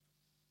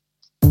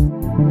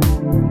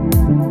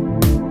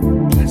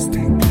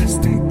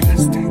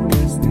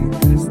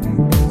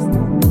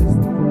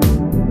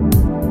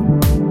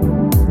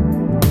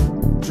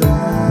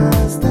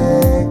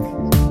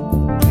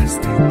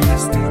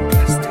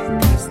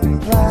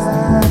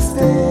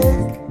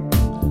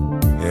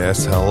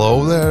Yes,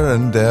 hello there,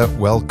 and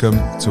welcome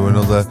to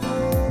another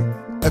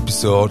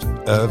episode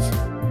of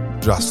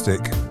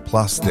Drastic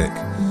Plastic,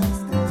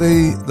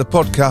 the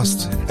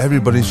podcast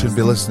everybody should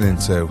be listening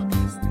to,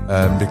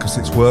 because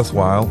it's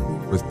worthwhile,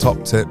 with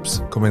top tips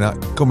coming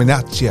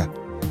at you,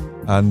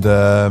 and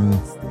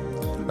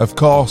of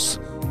course,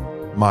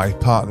 my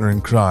partner in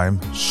crime,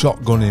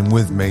 shotgunning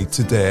with me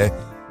today,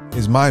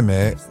 is my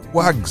mate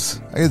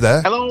Wags. Are you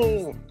there?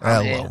 Hello.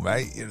 Hello,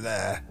 mate. You're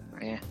there.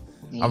 Yeah.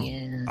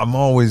 I'm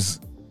always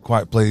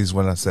quite pleased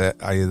when I say,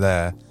 "Are you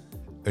there?"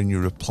 and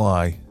you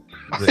reply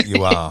that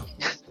you are.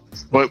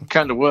 Well, it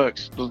kind of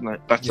works, doesn't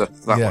it? Better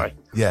that way.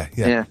 Yeah.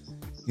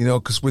 You know,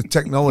 because with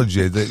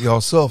technology, that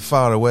you're so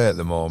far away at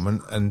the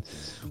moment, and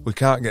we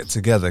can't get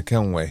together,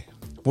 can we?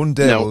 One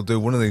day we'll do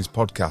one of these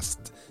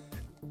podcasts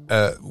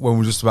when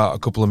we're just about a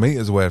couple of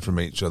meters away from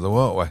each other,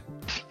 won't we?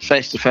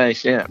 Face to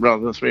face, yeah,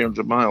 rather than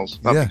 300 miles.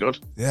 That'd be good.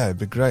 Yeah, it'd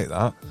be great,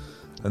 that.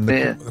 And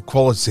the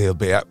quality will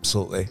be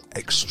absolutely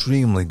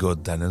extremely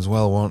good then as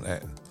well, won't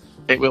it?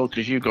 It will,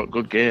 because you've got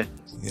good gear.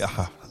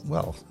 Yeah,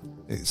 well,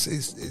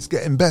 it's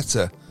getting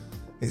better.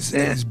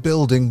 It's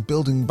building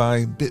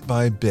by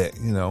bit,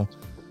 you know.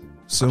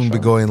 Soon be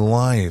going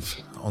live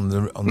on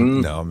the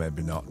no,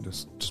 maybe not.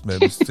 Just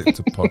maybe stick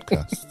to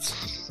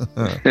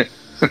podcasts.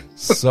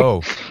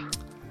 So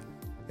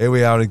here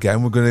we are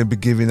again. We're going to be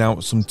giving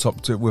out some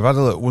top tips.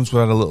 Once we've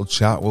had a little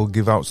chat, we'll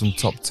give out some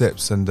top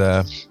tips. And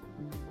have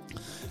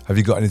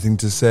you got anything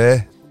to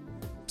say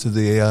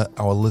to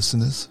our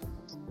listeners?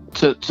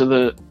 To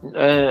the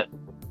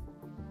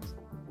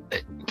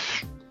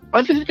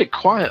everything's a bit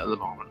quiet at the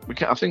moment.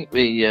 I think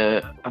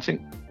the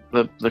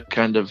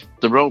kind of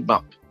the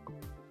roadmap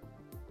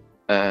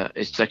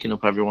is taking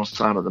up everyone's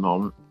time at the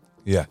moment.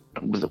 Yeah.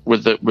 With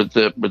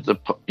the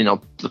you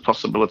know, the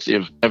possibility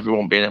of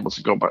everyone being able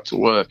to go back to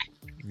work.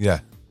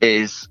 Yeah.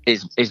 Is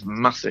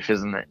massive,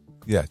 isn't it?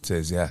 Yeah, it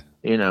is. Yeah.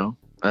 You know,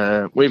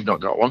 we've not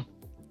got one.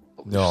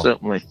 No,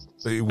 certainly.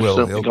 But it will.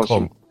 It'll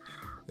come.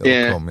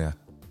 It'll come. Yeah.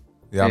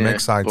 Yeah, I'm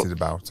excited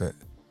about it.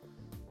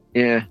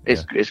 Yeah,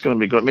 it's going to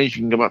be good. It means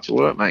you can go back to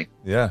work, mate.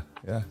 Yeah.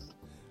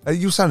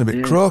 You sound a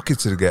bit croaky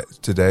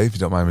today, if you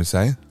don't mind me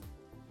saying.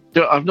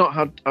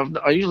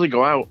 I usually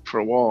go out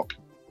for a walk.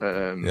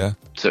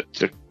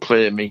 To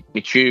clear me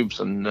tubes,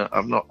 and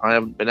I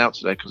haven't been out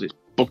today because it's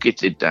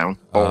bucketed down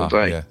all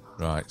day. Yeah,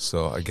 right.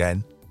 So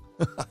again.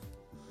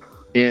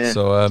 Yeah.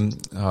 So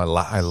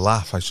I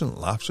laugh. I shouldn't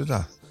laugh, should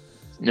I?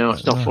 No,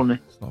 it's not funny.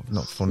 It's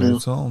not funny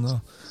at all.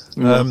 No.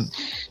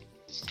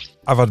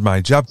 I've had my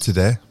jab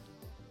today.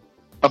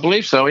 I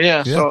believe so.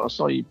 Yeah. I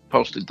saw you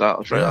posted that.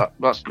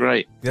 That's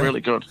great. Yeah.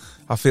 Really good.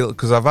 I feel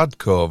because I've had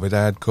COVID.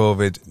 I had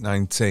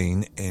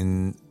COVID-19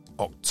 in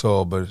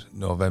October,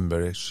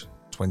 November-ish,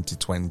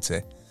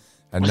 2020.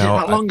 And was now it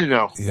that long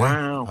ago? Yeah,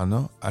 wow. I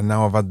know. And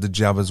now I've had the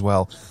jab as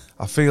well.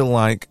 I feel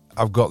like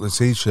I've got the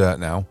T-shirt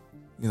now.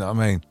 You know what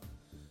I mean?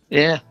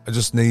 Yeah. I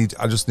just need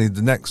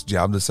the next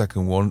jab, the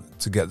second one,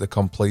 to get the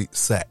complete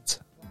set.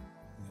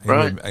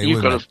 Right.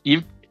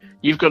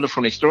 You've got a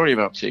funny story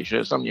about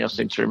T-shirts, haven't you? I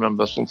seem to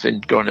remember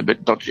something going a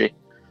bit dodgy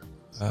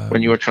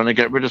when you were trying to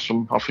get rid of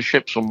some off a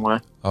ship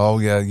somewhere. Oh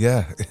yeah. Do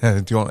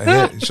you want to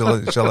hear it?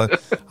 Shall I?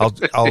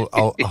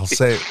 I'll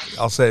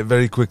say it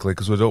very quickly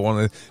because we don't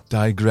want to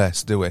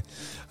digress, do we?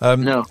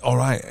 No. All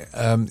right.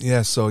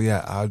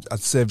 I'd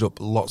saved up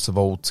lots of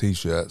old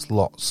T-shirts,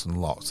 lots and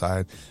lots.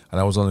 I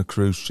was on a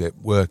cruise ship,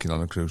 working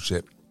on a cruise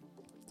ship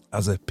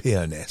as a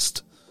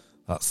pianist.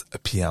 That's a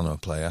piano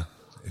player.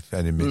 If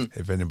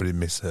anybody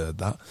misheard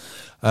that,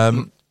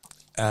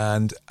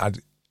 and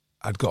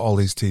I'd got all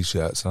these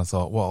T-shirts, and I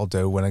thought, what I'll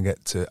do when I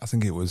get to, I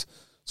think it was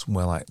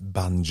somewhere like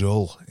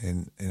Banjul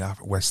in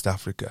West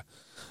Africa,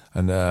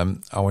 and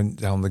I went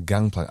down the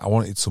gangplank. I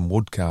wanted some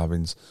wood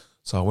carvings,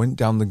 so I went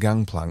down the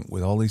gangplank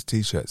with all these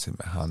T-shirts in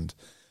my hand,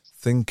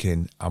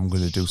 thinking I'm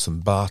going to do some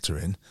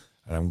bartering,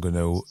 and I'm going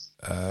to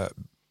a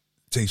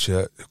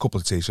couple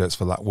of T-shirts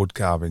for that wood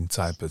carving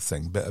type of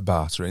thing, bit of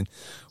bartering.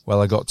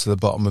 Well, I got to the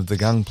bottom of the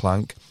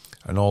gangplank,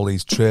 and all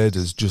these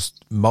traders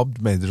just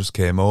mobbed me. They just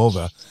came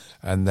over,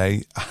 and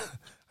I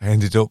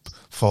ended up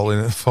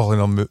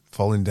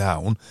falling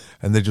down,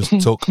 and they just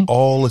took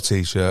all the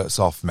T-shirts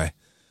off me,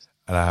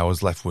 and I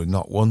was left with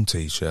not one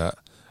T-shirt,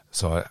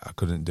 so I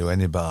couldn't do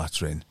any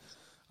bartering.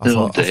 I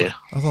thought that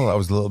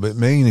was a little bit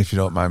mean, if you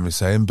don't mind me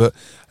saying. But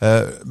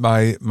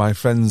my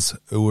friends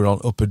who were on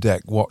upper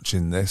deck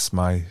watching this,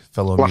 my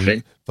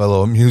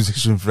fellow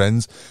musician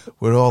friends,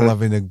 were all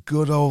having a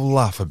good old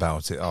laugh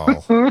about it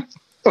all.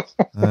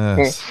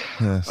 Yes.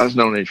 There's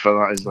no need for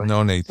that, is there?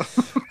 No need.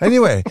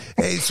 Anyway,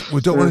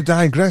 we don't want to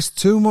digress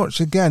too much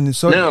again.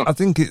 So no. I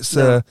think it's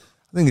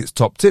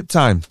top tip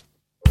time.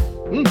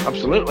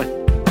 Absolutely.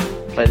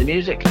 Play the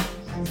music.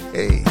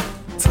 Hey.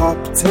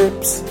 Top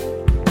tips.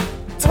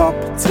 Top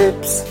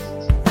tips,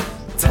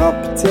 top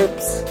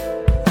tips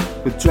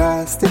with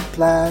Drastic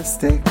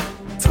Plastic.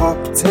 Top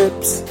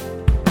tips,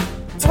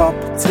 top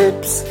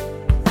tips,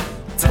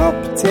 top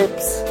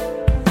tips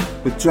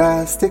with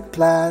Drastic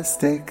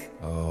Plastic.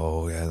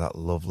 Oh yeah, that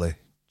lovely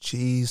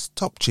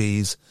top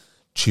cheese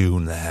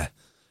tune there.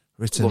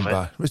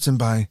 written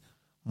by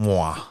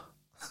moi.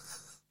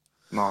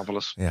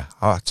 Marvellous. Yeah,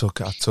 I took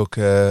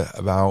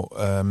about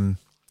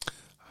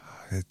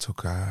it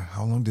took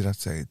how long did I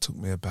say? It took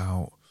me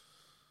about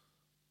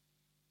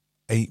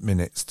 8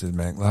 minutes to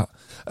make that.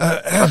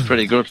 That's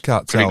pretty good.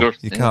 Can't pretty tell. Good.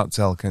 You can't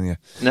tell, can you?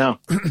 No.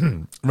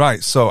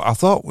 Right, so I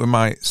thought we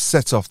might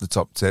set off the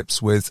top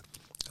tips with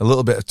a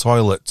little bit of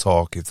toilet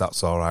talk, if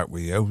that's all right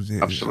with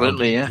you.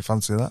 Absolutely, yeah. You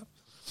fancy that?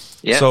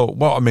 Yeah. So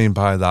what I mean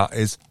by that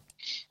is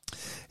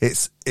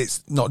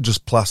it's not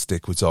just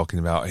plastic we're talking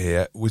about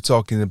here. We're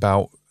talking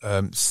about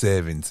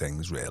saving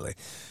things, really,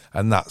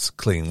 and that's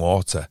clean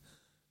water.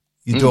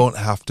 You don't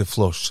have to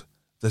flush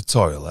the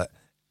toilet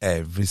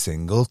every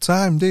single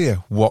time, do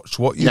you? Watch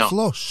what you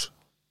flush.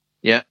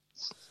 Yeah.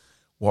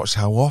 Watch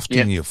how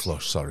often you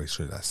flush, sorry,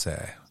 should I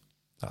say.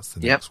 That's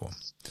the next one.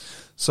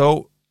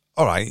 So,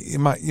 all right, you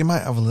might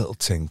have a little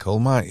tinkle,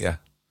 might you?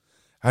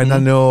 And I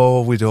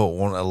know we don't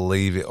want to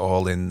leave it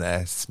all in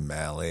there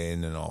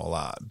smelling and all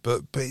that,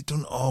 but it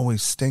doesn't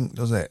always stink,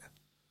 does it?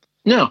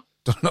 No.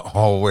 Not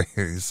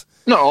always.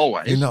 Not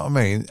always. You know what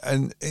I mean?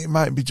 And it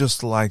might be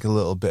just like a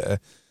little bit of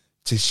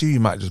tissue. You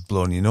might just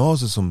blow in your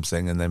nose or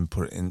something and then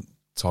put it in the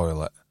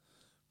toilet.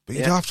 But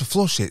you don't have to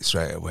flush it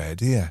straight away,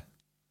 do you?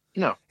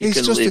 No. You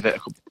can leave it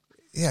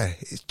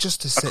it's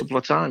just a couple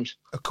of times.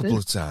 A couple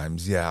of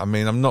times, yeah. I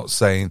mean, I'm not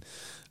saying,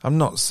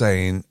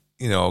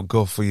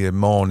 go for your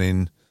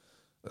morning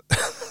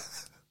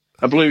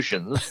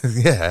ablutions.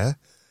 Yeah.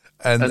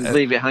 And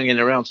leave it hanging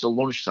around till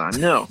lunchtime.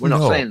 No, we're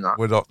not saying that.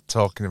 We're not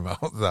talking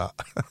about that.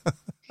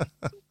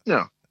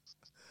 No.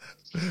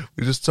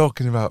 We're just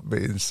talking about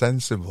being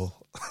sensible.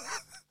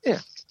 Yeah.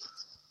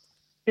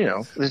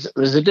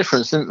 There's a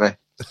difference, isn't there?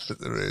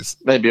 There is.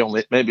 Maybe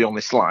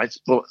only slight,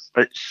 but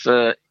it's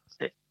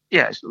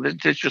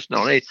it's just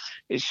no need.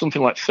 It's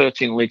something like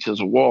 13 litres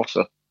of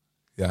water.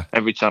 Yeah.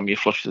 Every time you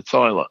flush the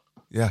toilet.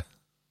 Yeah.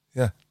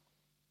 Yeah.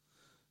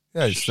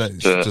 Yeah,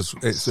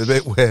 it's a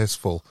bit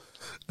wasteful.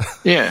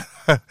 Yeah.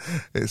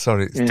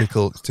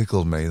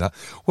 Tickled me that.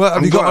 Well,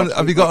 have you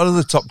got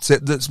another top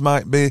tip that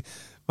might be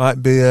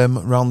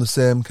around the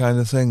same kind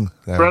of thing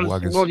there,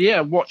 Waggers? Well,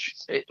 yeah,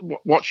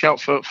 watch out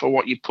for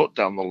what you put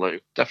down the loo,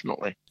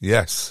 definitely.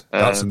 Yes,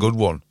 that's a good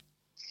one.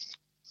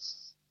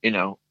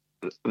 The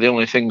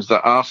only things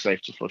that are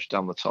safe to flush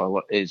down the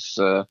toilet is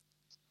stuff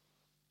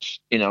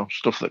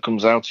that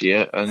comes out of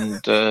you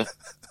and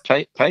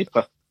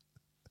paper.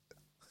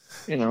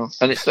 And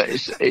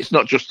it's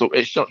not just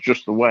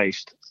the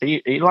waste. Are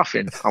you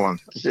laughing, Alan?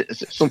 Is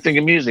it something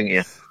amusing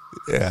you?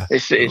 Yeah,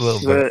 it's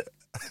the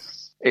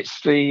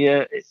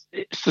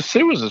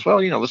sewers as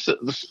well. Most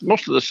of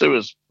the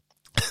sewers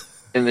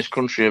in this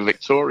country are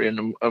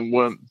Victorian and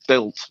weren't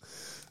built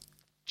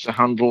to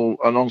handle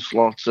an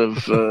onslaught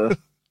of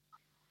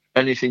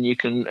anything you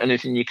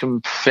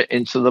can fit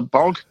into the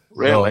bog.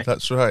 Really, no,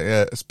 that's right.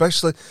 Yeah,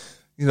 especially.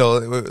 We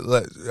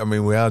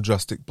are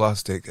drastic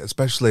plastic,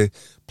 especially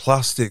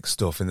plastic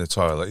stuff in the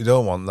toilet. You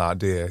don't want that,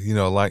 do you?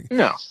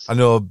 No. I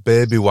know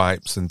baby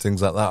wipes and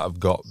things like that have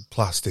got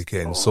plastic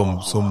in,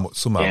 some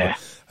yeah.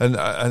 and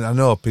I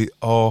know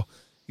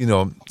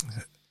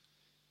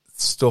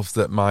stuff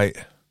that might,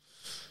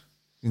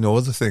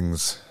 other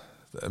things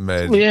that are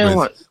made with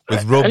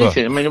rubber.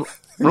 Anything.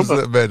 Rubber.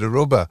 That are made of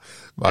rubber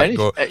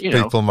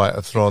people might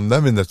have thrown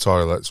them in the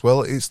toilets.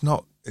 Well, it's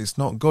not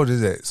good,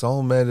 is it? It's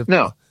all made of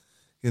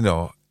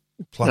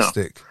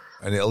plastic,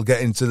 and it'll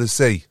get into the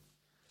sea.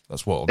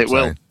 That's what I'm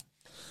saying.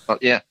 Will.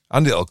 Yeah.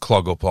 And it'll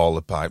clog up all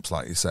the pipes,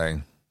 like you're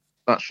saying.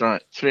 That's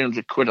right.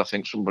 300 quid, I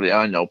think somebody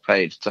I know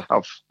paid to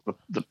have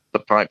the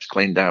pipes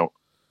cleaned out.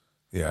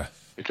 Yeah.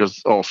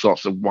 Because all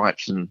sorts of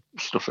wipes and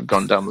stuff had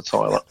gone down the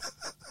toilet.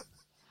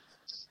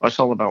 It's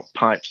all about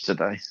pipes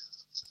today.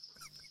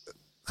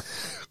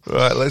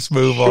 Right, let's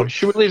move on.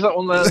 Should we leave that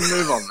one there and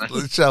move on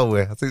then? Shall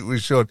we? I think we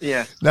should.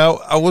 Yeah. Now,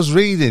 I was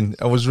reading.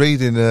 It was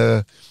in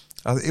a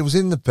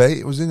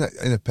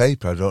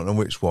paper. I don't know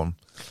which one,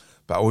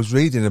 but I was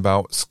reading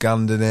about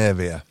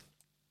Scandinavia,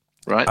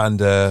 right? And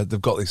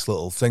they've got this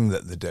little thing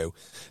that they do.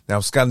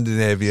 Now,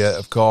 Scandinavia,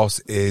 of course,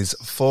 is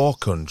 4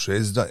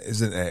 countries,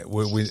 isn't it?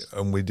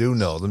 We do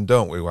know them,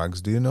 don't we,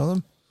 Wags? Do you know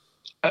them?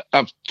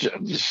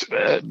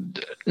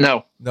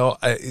 No. No,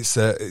 it's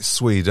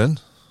Sweden.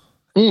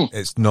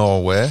 It's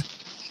Norway.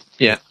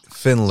 Yeah.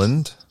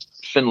 Finland,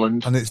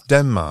 and it's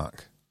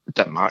Denmark.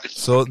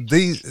 So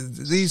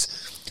these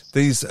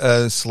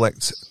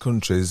select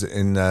countries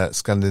in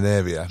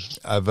Scandinavia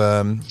have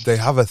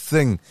a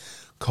thing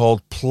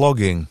called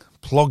plugging.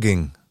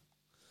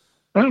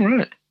 Oh,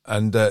 right.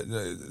 And they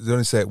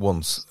only say it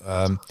once.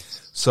 And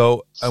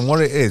what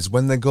it is,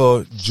 when they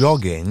go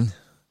jogging,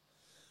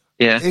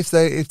 if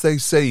they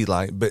see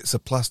like bits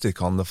of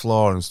plastic on the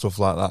floor and stuff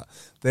like that,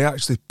 they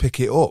actually pick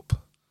it up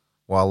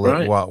while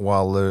they're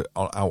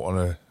out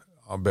on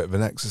a bit of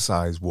an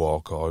exercise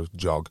walk or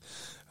jog.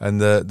 And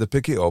they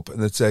pick it up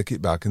and they take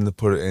it back and they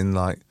put it in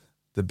like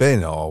the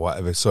bin or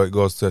whatever, so it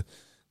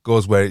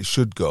goes where it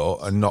should go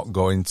and not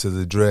go into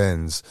the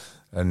drains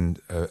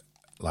and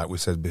like we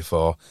said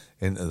before,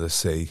 into the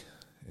sea,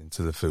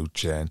 into the food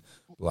chain.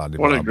 bloody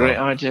What a blah, great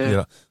blah. idea. You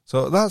know,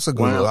 so that's a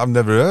good Wow. one. I've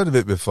never heard of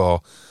it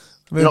before.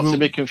 Maybe Not to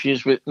be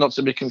confused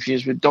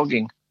with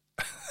dogging,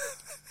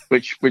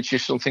 which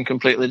is something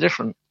completely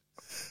different.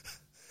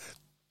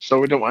 So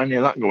we don't want any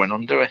of that going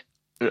on, do we?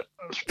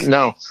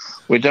 No,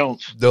 we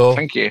don't. No.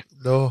 Thank you.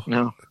 No.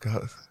 No.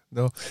 God,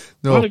 no.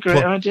 No. What a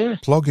great idea.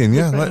 Plugging,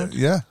 yeah. Great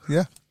Yeah.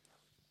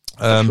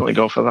 Definitely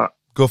go for that.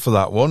 Go for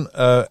that one.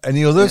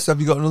 Any others?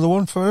 Have you got another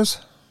one for us?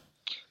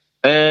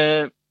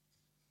 Yeah,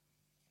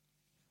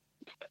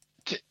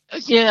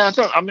 I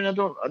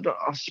don't.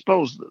 I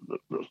suppose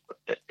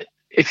that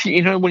if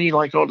you know when you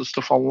like order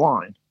stuff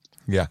online,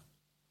 Yeah.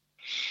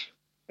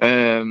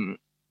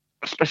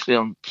 especially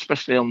on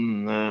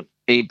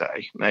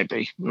eBay,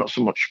 maybe not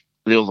so much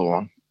the other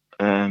one.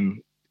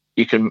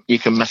 You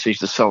can message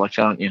the seller,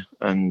 can't you?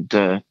 And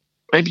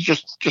maybe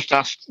just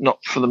ask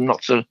not for them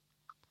not to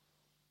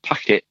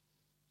pack it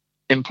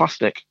in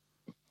plastic.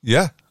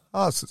 Yeah.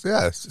 Oh, that's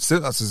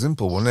a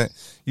simple one, isn't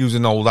it? Use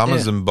an old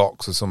Amazon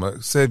box or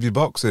something. Save your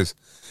boxes.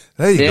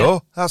 There you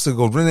go. That's a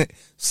good one, isn't it?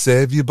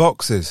 Save your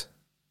boxes.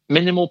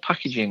 Minimal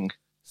packaging.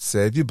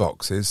 Save your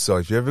boxes. So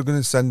if you're ever going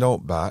to send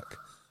out back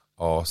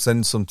or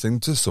send something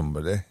to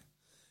somebody,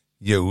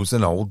 use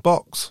an old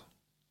box.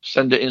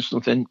 Send it in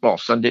something. Well,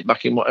 send it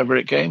back in whatever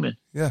it came in.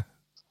 Yeah.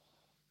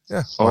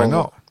 Why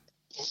not?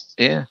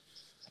 Yeah,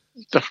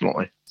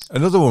 definitely.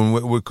 Another one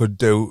we could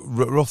do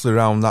roughly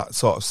around that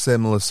sort of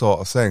similar sort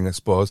of thing, I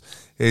suppose,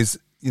 is,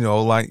 you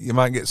know, like you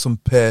might get some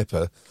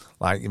paper,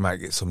 like you might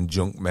get some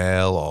junk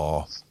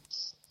mail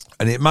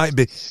and it might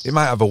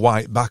have a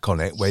white back on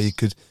it where you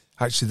could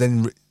actually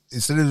then,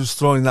 instead of just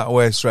throwing that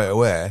away straight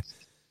away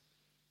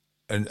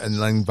and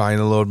then buying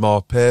a load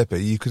more paper,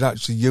 you could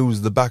actually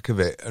use the back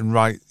of it and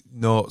write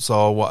notes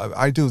or whatever.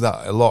 I do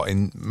that a lot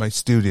in my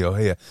studio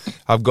here.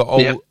 I've got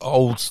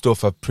old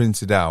stuff I've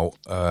printed out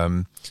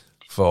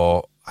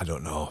for, I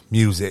don't know,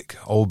 music,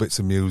 old bits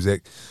of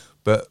music,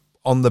 but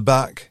on the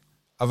back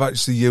I've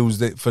actually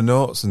used it for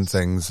notes and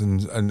things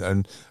and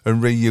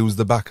reused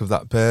the back of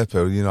that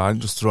paper. You know, I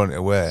haven't just thrown it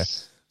away.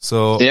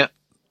 So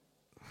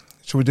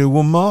shall we do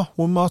one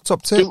more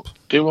top tip?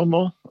 Do one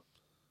more.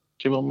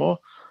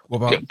 What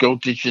about Go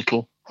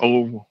digital.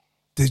 Oh,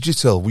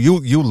 digital?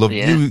 You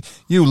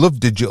love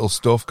digital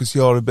stuff because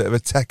you're a bit of a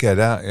tech head,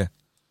 aren't you?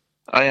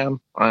 I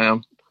am. I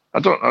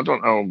don't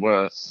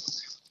know.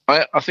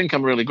 I think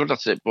I'm really good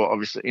at it, but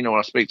obviously, you know, when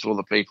I speak to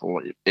other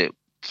people, it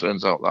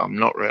turns out that I'm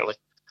not really.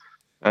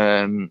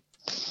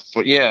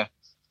 But yeah.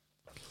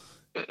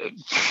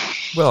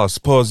 Well, I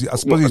suppose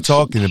you're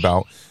talking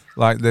about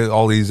like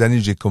all these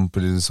energy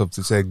companies and stuff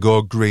to say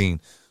go green,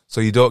 so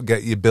you don't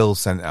get your bill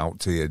sent out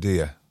to you, do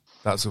you?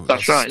 That's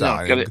right.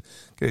 No, get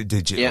it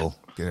digital.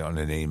 Get it on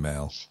an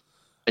email.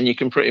 And you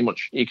can pretty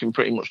much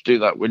do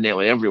that with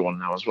nearly everyone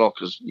now as well,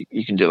 because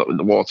you can do that with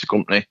the water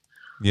company.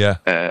 Yeah.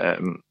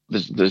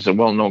 There's a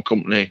well-known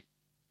company,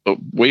 but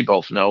we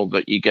both know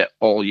that you get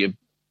all your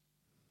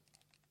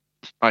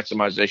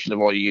itemization of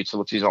all your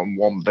utilities on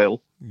one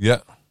bill.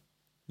 Yeah.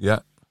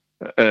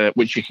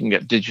 Which you can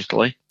get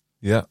digitally.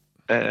 Yeah.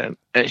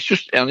 It's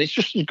just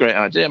a great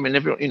idea. I mean,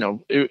 everyone, you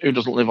know, who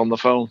doesn't live on the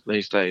phone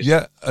these days?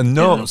 Yeah, and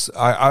notes. You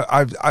know?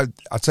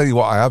 I tell you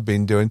what I have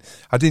been doing.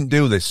 I didn't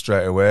do this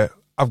straight away.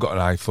 I've got an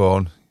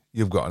iPhone.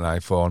 You've got an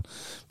iPhone,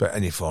 but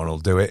any phone will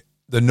do it.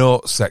 The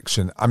notes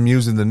section. I'm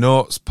using the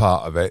notes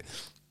part of it.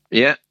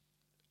 Yeah.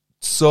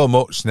 So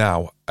much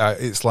now.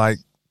 It's like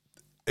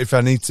if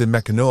I need to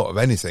make a note of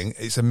anything,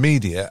 it's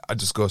immediate. I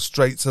just go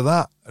straight to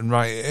that and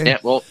write it in. Yeah.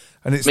 Well,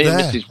 and it's me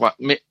there.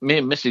 Me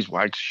and Mrs.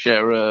 Wags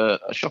share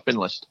a shopping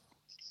list.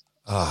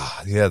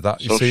 Ah, yeah.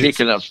 That. So she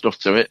can add stuff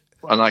to it,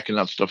 and I can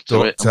add stuff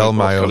to it. Tell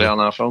my other on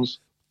our phones.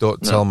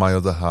 Don't tell my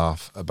other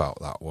half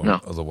about that one.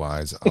 No.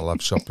 Otherwise, I'll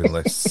have shopping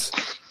lists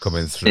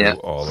coming through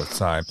all the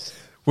time.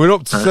 We're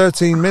up to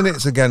 13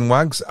 minutes again,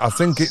 Wags. I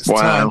think it's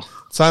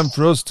time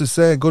for us to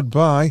say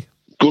goodbye.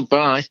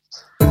 Goodbye.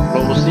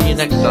 Well, we'll see you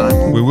next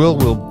time. We will.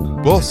 We'll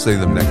both see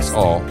them next.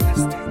 Or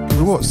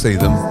we won't see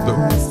them, but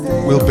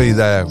we'll be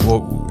there.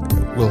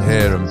 We'll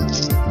hear them,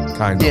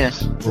 kind of.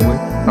 Yes. Will we?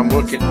 I'm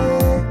working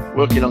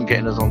on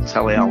getting us on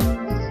telly out.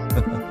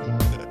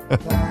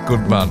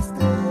 Good man.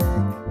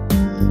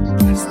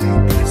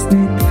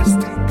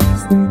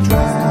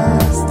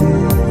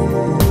 Plastic.